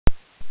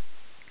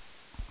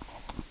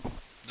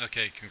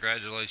Okay,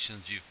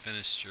 congratulations, you've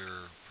finished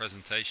your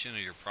presentation or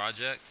your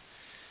project.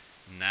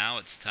 Now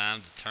it's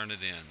time to turn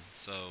it in.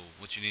 So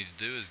what you need to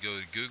do is go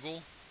to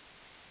Google.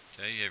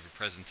 Okay, you have your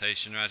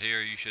presentation right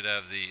here. You should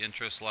have the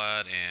intro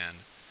slide and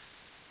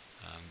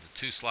the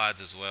two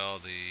slides as well,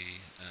 the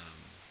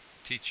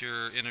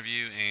teacher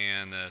interview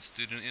and the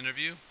student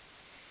interview.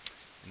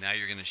 And now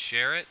you're going to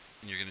share it,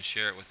 and you're going to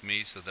share it with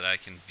me so that I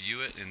can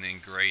view it and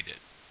then grade it.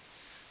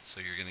 So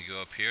you're going to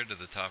go up here to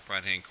the top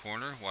right hand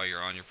corner while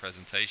you're on your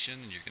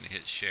presentation, and you're going to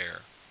hit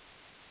share.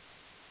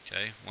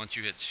 Okay, once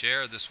you hit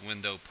share, this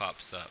window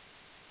pops up.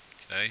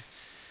 Okay,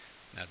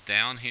 now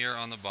down here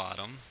on the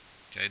bottom,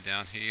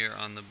 down here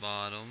on the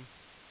bottom,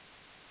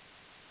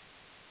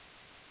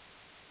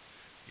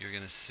 you're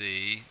going to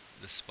see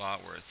the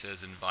spot where it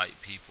says invite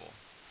people.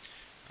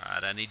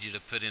 Alright, I need you to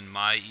put in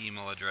my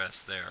email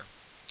address there.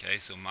 Okay,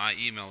 so my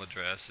email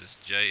address is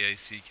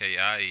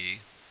JACKIE,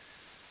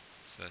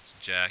 so that's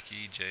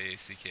Jackie,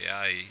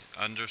 JACKIE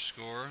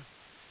underscore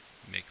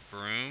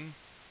McBroom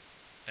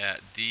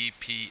at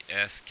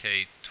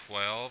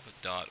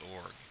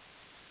dpsk12.org.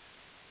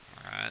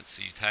 Alright,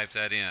 so you type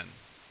that in.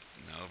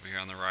 Now over here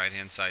on the right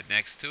hand side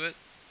next to it,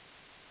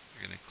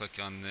 you're going to click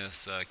on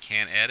this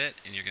can edit,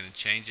 and you're going to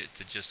change it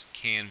to just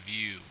can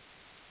view,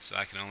 so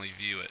I can only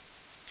view it.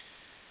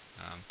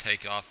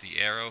 Take off the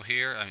arrow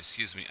here,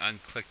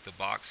 unclick the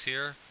box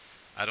here.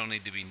 I don't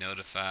need to be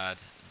notified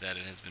that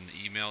it has been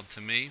emailed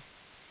to me.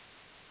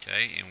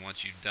 Okay, and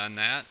once you've done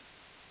that,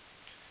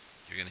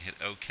 you're going to hit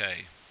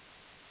OK.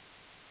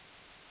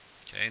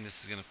 Okay, and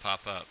this is going to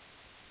pop up.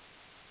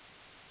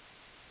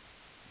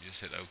 You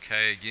just hit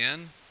OK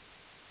again,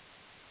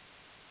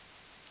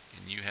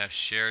 and you have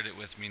shared it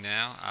with me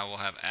now. I will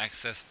have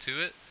access to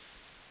it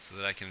so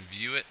that I can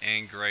view it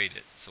and grade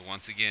it. So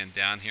once again,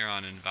 down here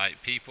on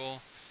invite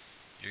people,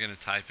 you're going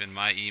to type in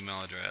my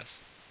email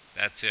address.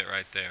 That's it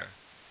right there.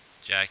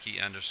 Jackie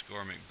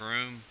underscore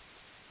McBroom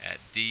at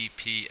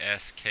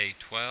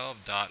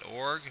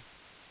dpsk12.org.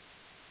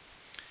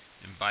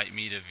 Invite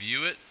me to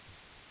view it.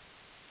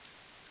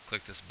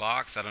 Click this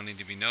box. I don't need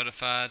to be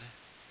notified.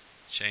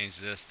 Change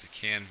this to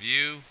can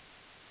view.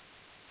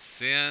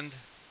 Send.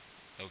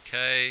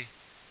 OK.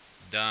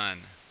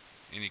 Done.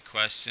 Any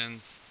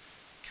questions?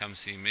 Come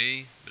see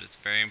me, but it's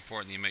very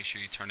important you make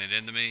sure you turn it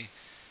into me.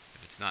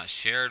 If it's not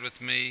shared with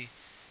me,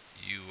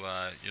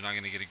 you're not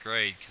going to get a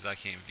grade because I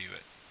can't view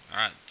it.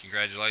 Alright,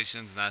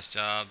 congratulations, nice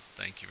job,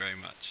 thank you very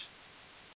much.